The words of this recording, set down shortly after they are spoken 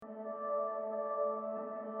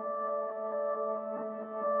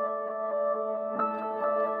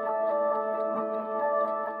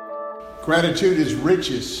Gratitude is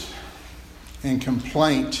riches, and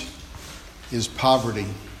complaint is poverty.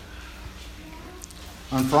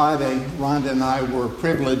 On Friday, Rhonda and I were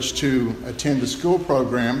privileged to attend a school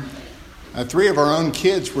program. 3 of our own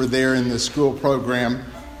kids were there in the school program,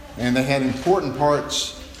 and they had important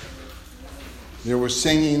parts. There was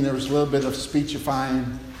singing, there was a little bit of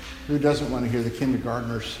speechifying. Who doesn't want to hear the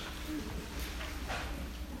kindergartners?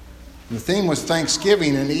 The theme was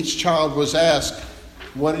Thanksgiving, and each child was asked,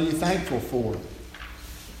 "What are you thankful for?"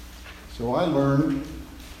 So I learned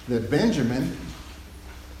that Benjamin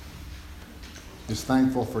is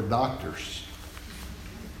thankful for doctors.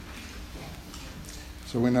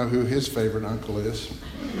 So we know who his favorite uncle is.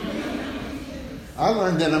 I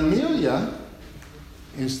learned that Amelia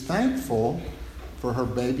is thankful for her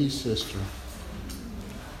baby sister.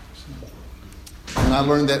 And I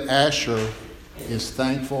learned that Asher is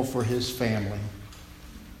thankful for his family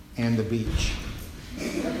and the beach.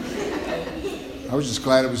 I was just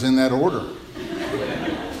glad it was in that order.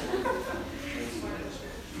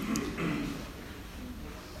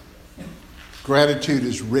 Gratitude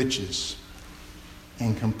is riches,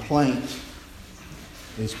 and complaint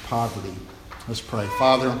is poverty. Let's pray.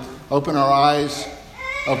 Father, open our eyes,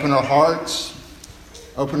 open our hearts,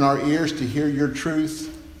 open our ears to hear your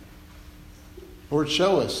truth. Lord,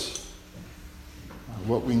 show us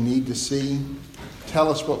what we need to see. Tell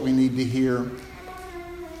us what we need to hear.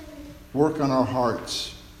 Work on our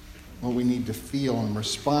hearts, what we need to feel, and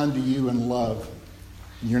respond to you in love.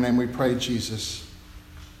 In your name we pray, Jesus.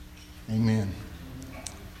 Amen.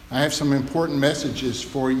 I have some important messages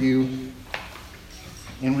for you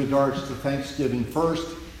in regards to Thanksgiving. First,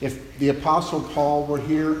 if the Apostle Paul were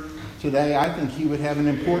here today, I think he would have an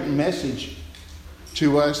important message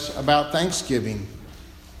to us about Thanksgiving.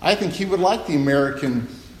 I think he would like the American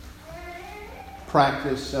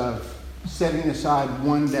practice of setting aside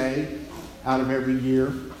one day out of every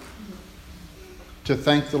year to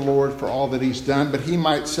thank the Lord for all that he's done. But he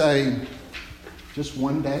might say, just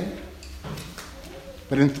one day?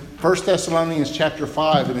 But in 1 Thessalonians chapter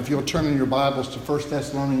 5, and if you'll turn in your Bibles to 1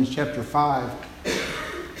 Thessalonians chapter 5,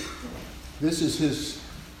 this is his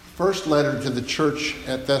first letter to the church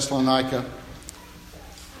at Thessalonica.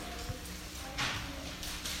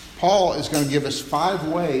 Paul is going to give us 5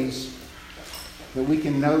 ways that we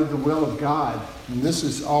can know the will of God. And this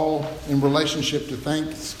is all in relationship to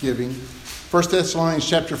Thanksgiving. 1 Thessalonians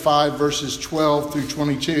chapter 5, verses 12 through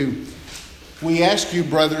 22. We ask you,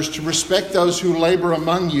 brothers, to respect those who labor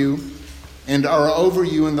among you and are over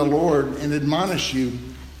you in the Lord and admonish you,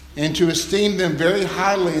 and to esteem them very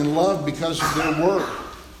highly in love because of their work.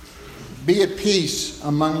 Be at peace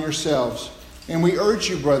among yourselves. And we urge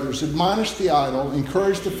you, brothers, admonish the idle,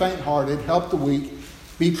 encourage the faint-hearted, help the weak,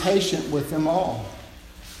 be patient with them all.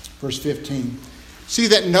 Verse 15. See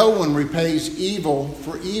that no one repays evil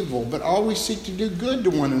for evil, but always seek to do good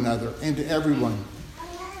to one another and to everyone.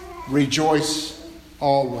 Rejoice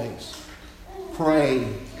always. Pray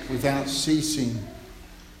without ceasing.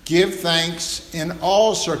 Give thanks in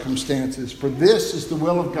all circumstances, for this is the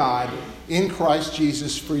will of God in Christ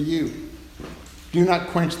Jesus for you. Do not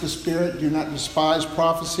quench the spirit, do not despise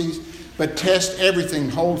prophecies, but test everything,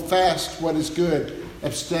 hold fast what is good,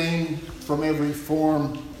 abstain from every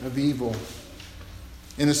form of evil.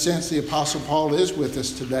 In a sense, the Apostle Paul is with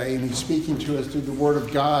us today, and he's speaking to us through the Word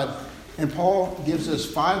of God. And Paul gives us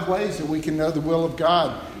 5 ways that we can know the will of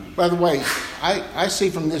God. By the way, I see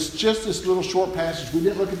from this, just this little short passage, we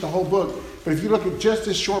didn't look at the whole book, but if you look at just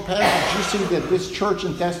this short passage, you see that this church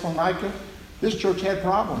in Thessalonica, this church had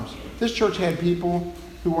problems. This church had people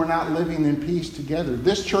who were not living in peace together.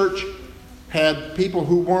 This church had people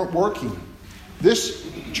who weren't working. This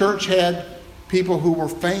church had people who were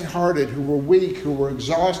faint-hearted, who were weak, who were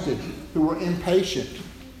exhausted, who were impatient.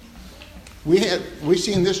 We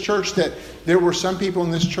see in this church that there were some people in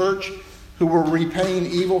this church who were repaying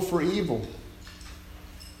evil for evil.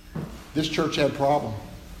 This church had a problem.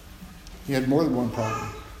 He had more than one problem.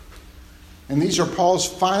 And these are Paul's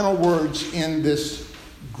final words in this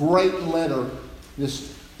great letter,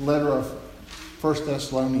 this letter of 1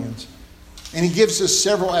 Thessalonians. And he gives us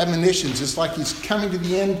several admonitions. It's like he's coming to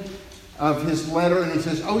the end of his letter and he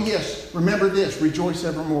says, oh yes, remember this, rejoice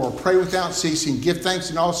evermore, pray without ceasing, give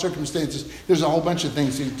thanks in all circumstances. There's a whole bunch of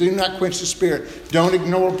things. Do not quench the spirit. Don't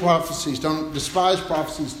ignore prophecies. Don't despise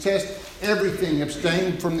prophecies. Test everything.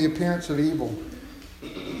 Abstain from the appearance of evil.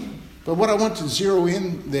 But what I want to zero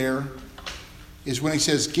in there is when he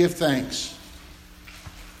says, give thanks.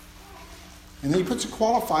 And then he puts a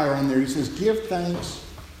qualifier on there. He says, give thanks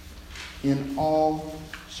in all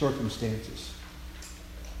circumstances.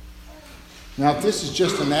 Now, if this is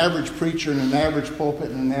just an average preacher in an average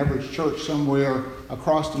pulpit in an average church somewhere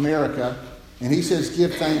across America, and he says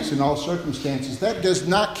give thanks in all circumstances, that does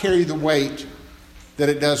not carry the weight that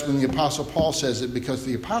it does when the Apostle Paul says it, because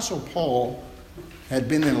the Apostle Paul had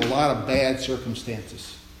been in a lot of bad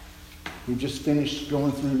circumstances. We just finished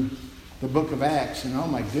going through the book of Acts, and oh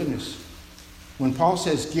my goodness, when Paul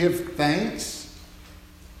says give thanks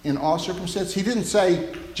in all circumstances, he didn't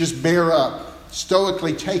say just bear up,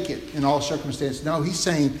 stoically take it in all circumstances. No, he's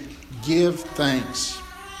saying give thanks.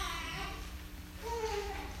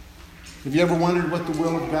 Have you ever wondered what the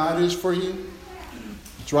will of God is for you?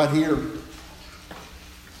 It's right here.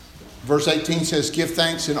 Verse 18 says, give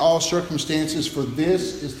thanks in all circumstances, for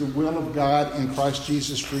this is the will of God in Christ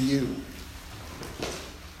Jesus for you.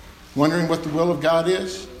 Wondering what the will of God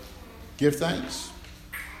is? Give thanks.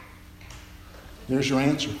 There's your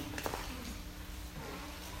answer.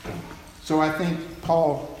 So I think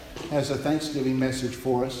Paul has a Thanksgiving message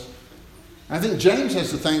for us. I think James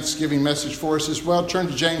has a Thanksgiving message for us as well. Turn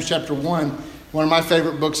to James chapter 1, one of my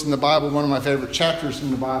favorite books in the Bible, one of my favorite chapters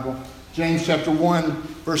in the Bible. James chapter 1,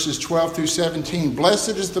 verses 12 through 17. Blessed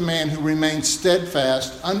is the man who remains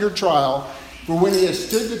steadfast under trial, for when he has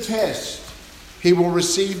stood the test, he will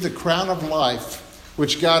receive the crown of life,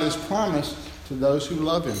 which God has promised to those who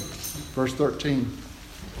love him. Verse 13.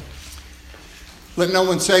 Let no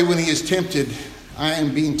one say when he is tempted, I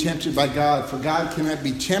am being tempted by God, for God cannot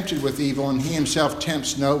be tempted with evil, and he himself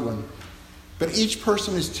tempts no one. But each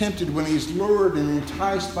person is tempted when he is lured and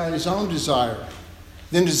enticed by his own desire.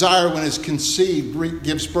 Then desire, when it is conceived,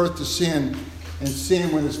 gives birth to sin, and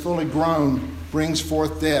sin, when it is fully grown, brings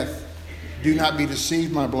forth death. Do not be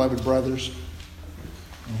deceived, my beloved brothers.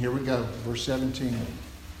 And here we go, verse 17.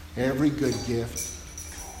 Every good gift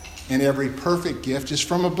and every perfect gift is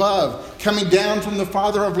from above, coming down from the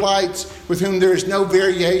Father of lights, with whom there is no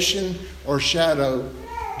variation or shadow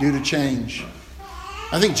due to change.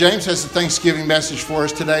 I think James has a Thanksgiving message for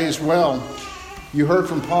us today as well. You heard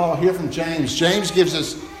from Paul, hear from James. James gives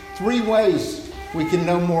us 3 ways we can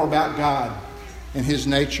know more about God and his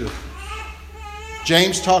nature.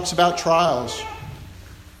 James talks about trials.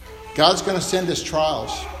 God's going to send us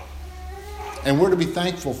trials, and we're to be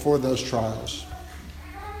thankful for those trials.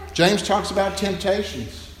 James talks about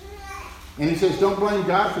temptations, and he says don't blame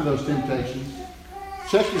God for those temptations.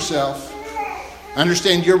 Check yourself.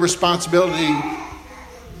 Understand your responsibility.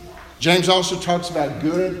 James also talks about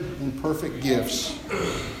good and perfect gifts.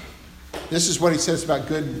 This is what he says about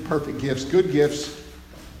good and perfect gifts. Good gifts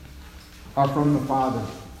are from the Father.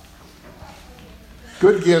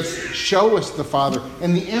 Good gifts show us the Father.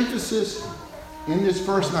 And the emphasis in this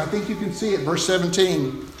verse, and I think you can see it, verse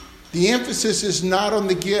 17, the emphasis is not on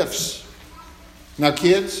the gifts. Now,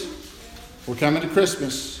 kids, we're coming to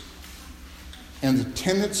Christmas, and the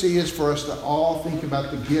tendency is for us to all think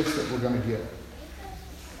about the gifts that we're going to give.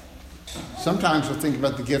 Sometimes we'll think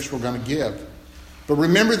about the gifts we're going to give. But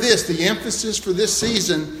remember this, the emphasis for this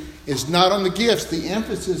season is not on the gifts. The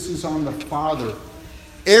emphasis is on the Father.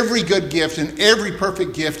 Every good gift and every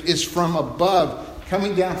perfect gift is from above,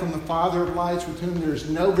 coming down from the Father of lights, with whom there is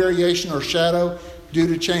no variation or shadow due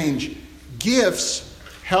to change. Gifts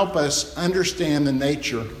help us understand the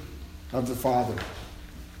nature of the Father.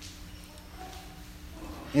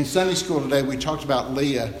 In Sunday school today, we talked about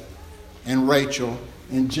Leah and Rachel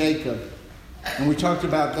and Jacob. And we talked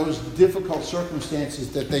about those difficult circumstances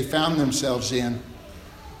that they found themselves in.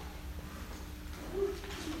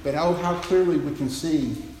 But oh, how clearly we can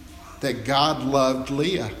see that God loved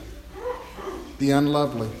Leah, the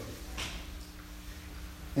unlovely.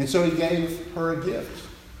 And so he gave her a gift.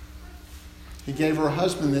 He gave her a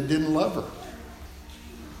husband that didn't love her.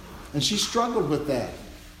 And she struggled with that.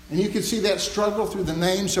 And you can see that struggle through the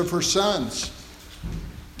names of her sons.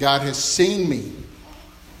 God has seen me.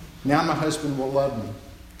 Now my husband will love me.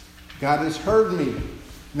 God has heard me.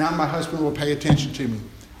 Now my husband will pay attention to me.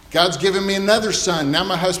 God's given me another son. Now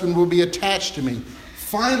my husband will be attached to me.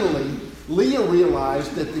 Finally, Leah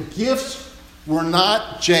realized that the gifts were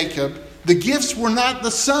not Jacob. The gifts were not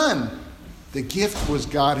the son. The gift was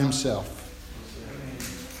God himself.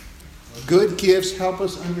 Good gifts help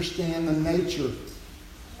us understand the nature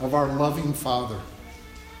of our loving Father.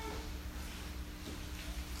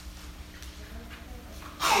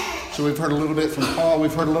 So we've heard a little bit from Paul.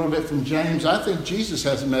 We've heard a little bit from James. I think Jesus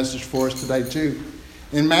has a message for us today too.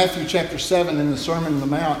 In Matthew chapter 7, in the Sermon on the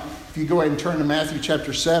Mount, if you go ahead and turn to Matthew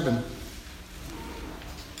chapter 7,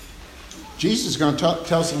 Jesus is going to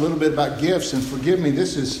tell us a little bit about gifts. And forgive me,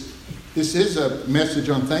 this is a message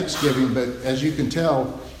on Thanksgiving, but as you can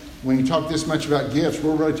tell, when you talk this much about gifts,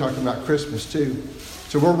 we're really talking about Christmas too.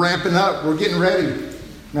 So we're ramping up. We're getting ready.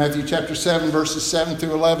 Matthew chapter 7, verses 7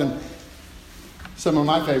 through 11. Some of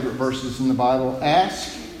my favorite verses in the Bible.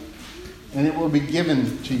 Ask, and it will be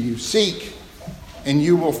given to you. Seek, and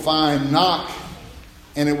you will find. Knock,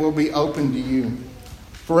 and it will be open to you.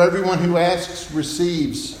 For everyone who asks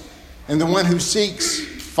receives, and the one who seeks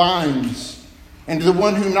finds, and to the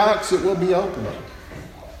one who knocks it will be opened.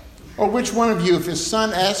 Or which one of you, if his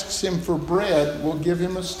son asks him for bread, will give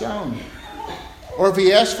him a stone? Or if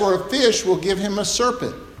he asks for a fish, will give him a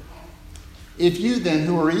serpent? If you then,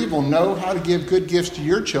 who are evil, know how to give good gifts to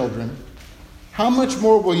your children, how much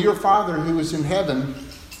more will your Father who is in heaven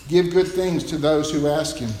give good things to those who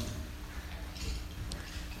ask him?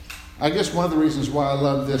 I guess one of the reasons why I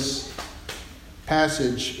love this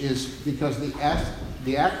passage is because the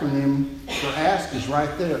acronym for ask is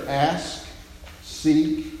right there. Ask,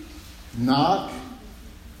 seek, knock.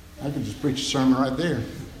 I could just preach a sermon right there.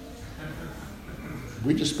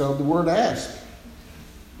 We just spelled the word ask.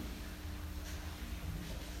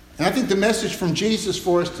 And I think the message from Jesus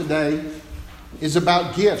for us today is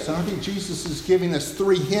about gifts. And I think Jesus is giving us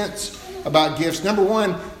 3 hints about gifts. Number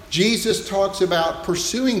 1, Jesus talks about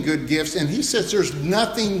pursuing good gifts, and he says there's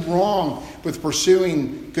nothing wrong with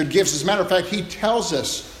pursuing good gifts. As a matter of fact, he tells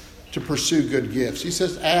us to pursue good gifts. He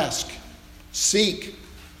says ask, seek,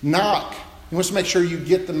 knock. He wants to make sure you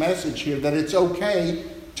get the message here that it's okay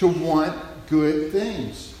to want good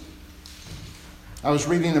things. I was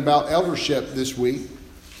reading about eldership this week,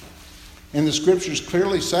 and the scriptures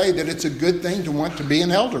clearly say that it's a good thing to want to be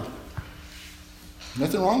an elder.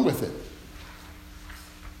 Nothing wrong with it.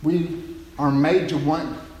 We are made to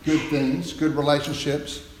want good things, good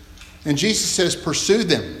relationships. And Jesus says, pursue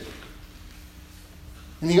them.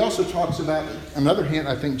 And he also talks about, another hint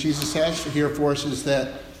I think Jesus has here for us is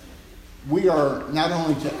that we are not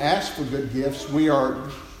only to ask for good gifts, we are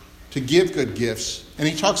to give good gifts. And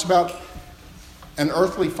he talks about an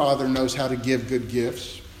earthly father knows how to give good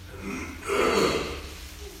gifts.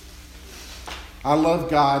 I love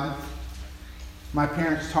God. My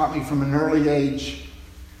parents taught me from an early age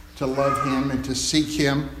to love him and to seek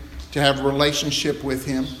him, to have a relationship with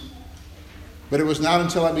him. But it was not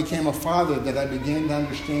until I became a father that I began to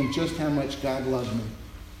understand just how much God loved me.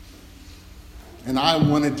 And I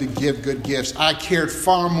wanted to give good gifts. I cared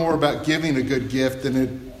far more about giving a good gift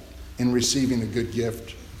than in receiving a good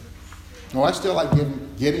gift. Oh, I still like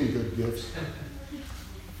getting good gifts.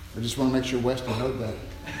 I just want to make sure Weston heard that.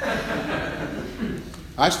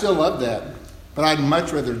 I still love that, but I'd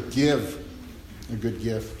much rather give a good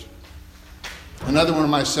gift. Another one of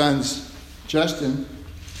my sons, Justin,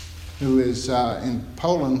 who is in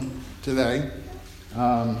Poland today,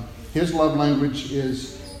 his love language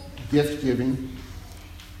is gift giving,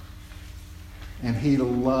 and he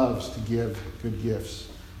loves to give good gifts.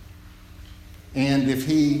 And if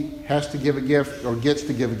he has to give a gift, or gets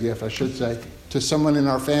to give a gift, I should say, to someone in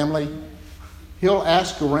our family, he'll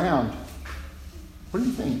ask around, what do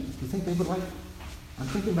you think? Do you think they would like? I'm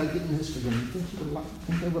thinking about getting this to them. Do you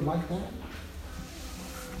think they would like that?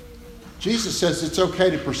 Jesus says it's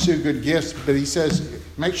okay to pursue good gifts, but he says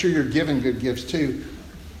make sure you're giving good gifts too.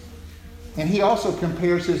 And he also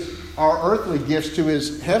compares our earthly gifts to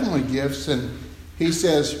his heavenly gifts, and he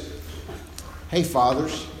says, hey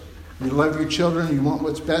fathers, you love your children, you want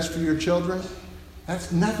what's best for your children?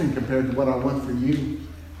 That's nothing compared to what I want for you.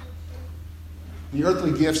 The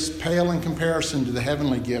earthly gifts pale in comparison to the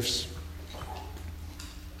heavenly gifts.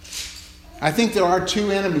 I think there are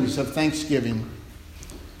 2 enemies of Thanksgiving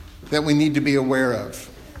that we need to be aware of.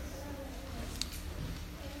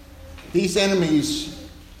 These enemies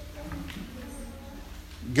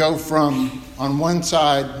go from, on one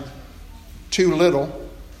side, too little,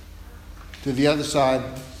 to the other side,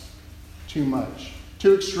 too much.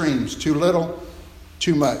 2 extremes, too little,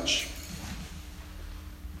 too much.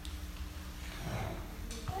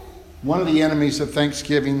 One of the enemies of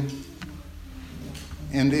Thanksgiving,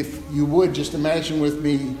 and if you would just imagine with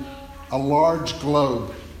me a large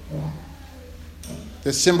globe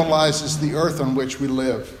that symbolizes the earth on which we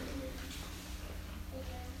live.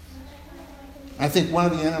 I think one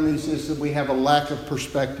of the enemies is that we have a lack of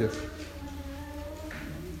perspective.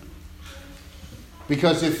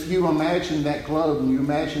 Because if you imagine that globe and you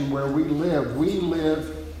imagine where we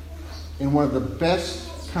live in one of the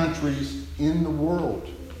best countries in the world.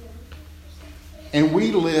 And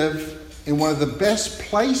we live in one of the best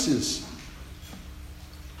places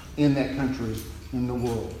in that country, in the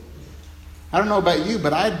world. I don't know about you,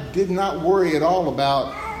 but I did not worry at all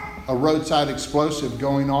about a roadside explosive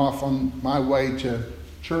going off on my way to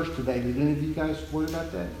church today. Did any of you guys worry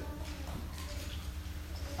about that?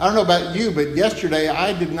 I don't know about you, but yesterday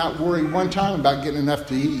I did not worry one time about getting enough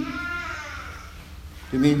to eat.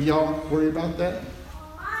 Do any of y'all worry about that?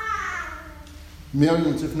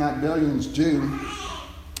 Millions, if not billions, do.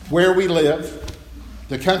 Where we live,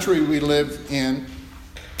 the country we live in,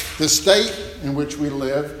 the state in which we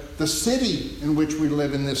live, the city in which we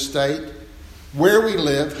live in this state, where we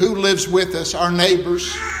live, who lives with us, our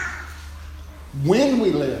neighbors, when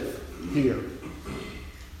we live here.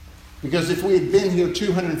 Because if we had been here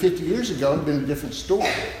 250 years ago, it would have been a different story.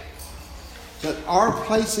 But our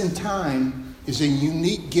place in time is a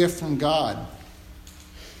unique gift from God.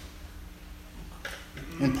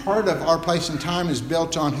 And part of our place in time is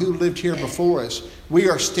built on who lived here before us. We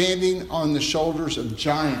are standing on the shoulders of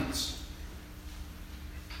giants,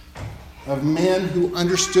 of men who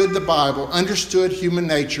understood the Bible, understood human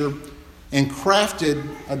nature, and crafted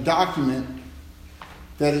a document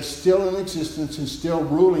that is still in existence and still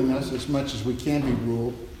ruling us as much as we can be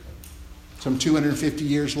ruled some 250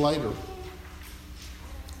 years later.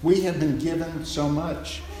 We have been given so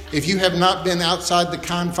much. If you have not been outside the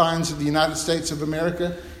confines of the United States of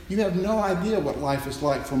America, you have no idea what life is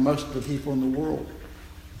like for most of the people in the world.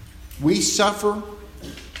 We suffer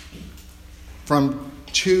from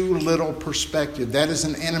too little perspective. That is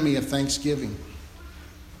an enemy of thanksgiving.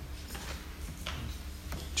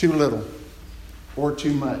 Too little or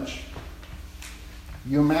too much.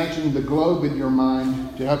 You imagine the globe in your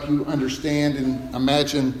mind to help you understand and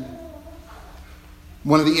imagine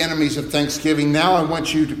one of the enemies of thanksgiving. Now I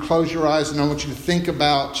want you to close your eyes and I want you to think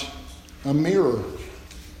about a mirror.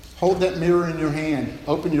 Hold that mirror in your hand.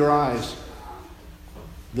 Open your eyes.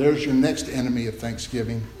 There's your next enemy of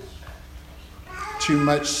thanksgiving. Too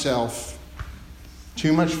much self.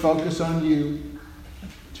 Too much focus on you.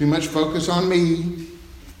 Too much focus on me.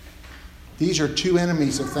 These are two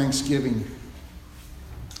enemies of thanksgiving.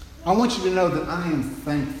 I want you to know that I am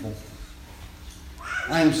thankful.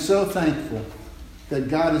 I am so thankful that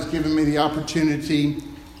God has given me the opportunity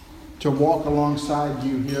to walk alongside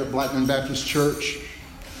you here at Blackman Baptist Church.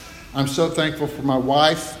 I'm so thankful for my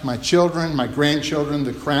wife, my children, my grandchildren,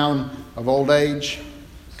 the crown of old age,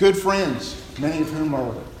 good friends, many of whom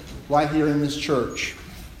are right here in this church.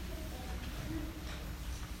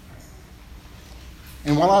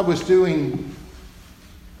 And while I was doing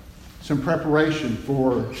some preparation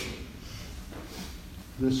for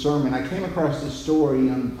this sermon, I came across this story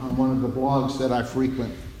on one of the blogs that I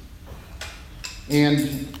frequent.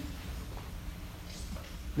 And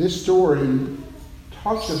this story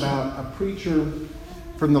talks about a preacher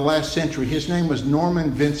from the last century. His name was Norman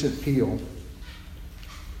Vincent Peale.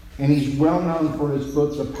 And he's well known for his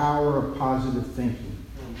book, The Power of Positive Thinking.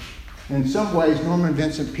 In some ways, Norman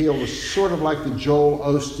Vincent Peale was sort of like the Joel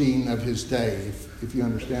Osteen of his day, if you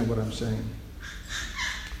understand what I'm saying.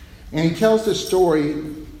 And he tells this story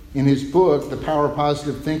in his book, The Power of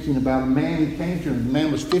Positive Thinking, about a man who came to him. The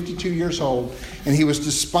man was 52 years old, and he was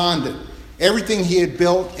despondent. Everything he had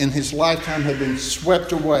built in his lifetime had been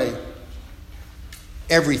swept away.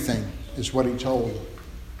 Everything is what he told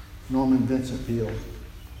Norman Vincent Peale.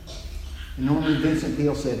 And Norman Vincent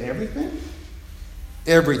Peale said, everything?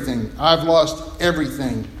 Everything. I've lost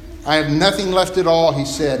everything. I have nothing left at all, he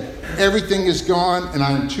said. Everything is gone, and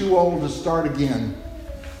I am too old to start again.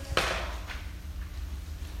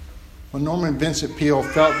 Well, Norman Vincent Peale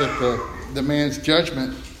felt that the man's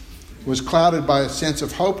judgment was clouded by a sense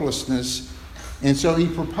of hopelessness, and so he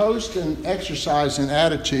proposed an exercise in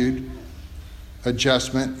attitude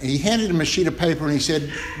adjustment. He handed him a sheet of paper and he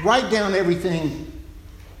said, write down everything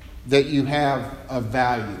that you have of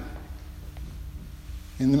value.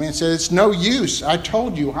 And the man said, it's no use. I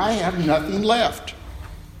told you, I have nothing left.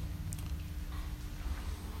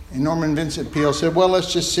 And Norman Vincent Peale said, well,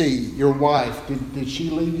 let's just see. Your wife, did she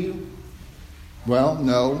leave you? Well,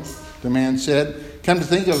 no, the man said. Come to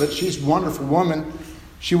think of it, she's a wonderful woman.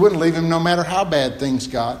 She wouldn't leave him no matter how bad things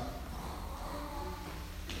got.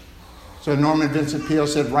 So Norman Vincent Peale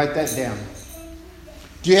said, write that down.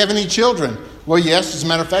 Do you have any children? Well, yes, as a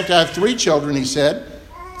matter of fact, I have 3 children, he said.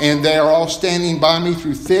 And they are all standing by me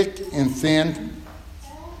through thick and thin.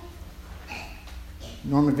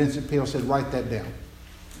 Norman Vincent Peale said, write that down.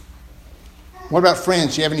 What about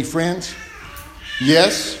friends? Do you have any friends?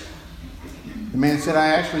 Yes. The man said, I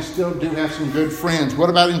actually still do have some good friends. What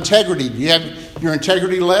about integrity? Do you have your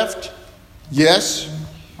integrity left? Yes,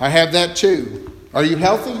 I have that too. Are you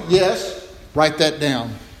healthy? Yes. Write that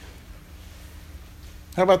down.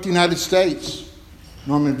 How about the United States?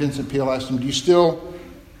 Norman Vincent Peale asked him, do you still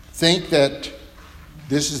think that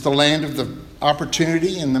this is the land of the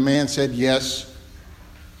opportunity? And the man said yes.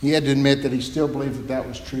 He had to admit that he still believed that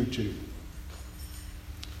was true too.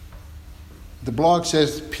 The blog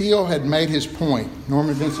says Peale had made his point.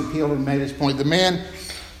 Norman Vincent Peale had made his point. The man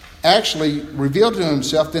actually revealed to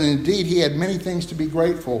himself that indeed he had many things to be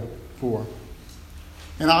grateful for.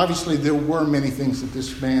 And obviously there were many things that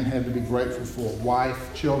this man had to be grateful for.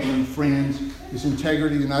 Wife, children, friends, his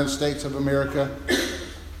integrity, the United States of America.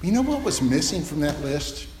 You know what was missing from that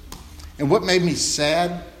list? And what made me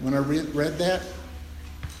sad when I read that?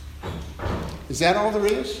 Is that all there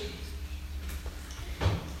is?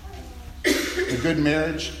 A good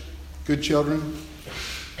marriage, good children,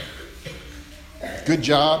 good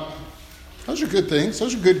job. Those are good things.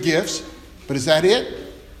 Those are good gifts. But is that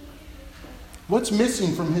it? What's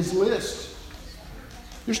missing from his list?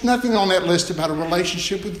 There's nothing on that list about a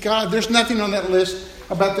relationship with God. There's nothing on that list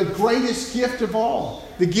about the greatest gift of all.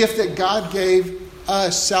 The gift that God gave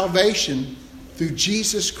us, salvation, through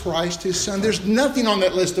Jesus Christ, his Son. There's nothing on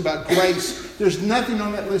that list about grace. There's nothing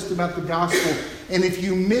on that list about the gospel. And if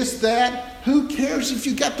you miss that, who cares if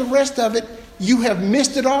you got the rest of it? You have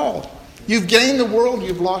missed it all. You've gained the world,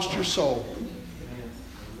 you've lost your soul.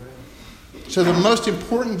 So the most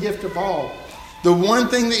important gift of all, the one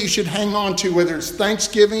thing that you should hang on to, whether it's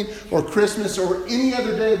Thanksgiving or Christmas or any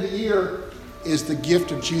other day of the year, is the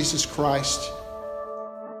gift of Jesus Christ.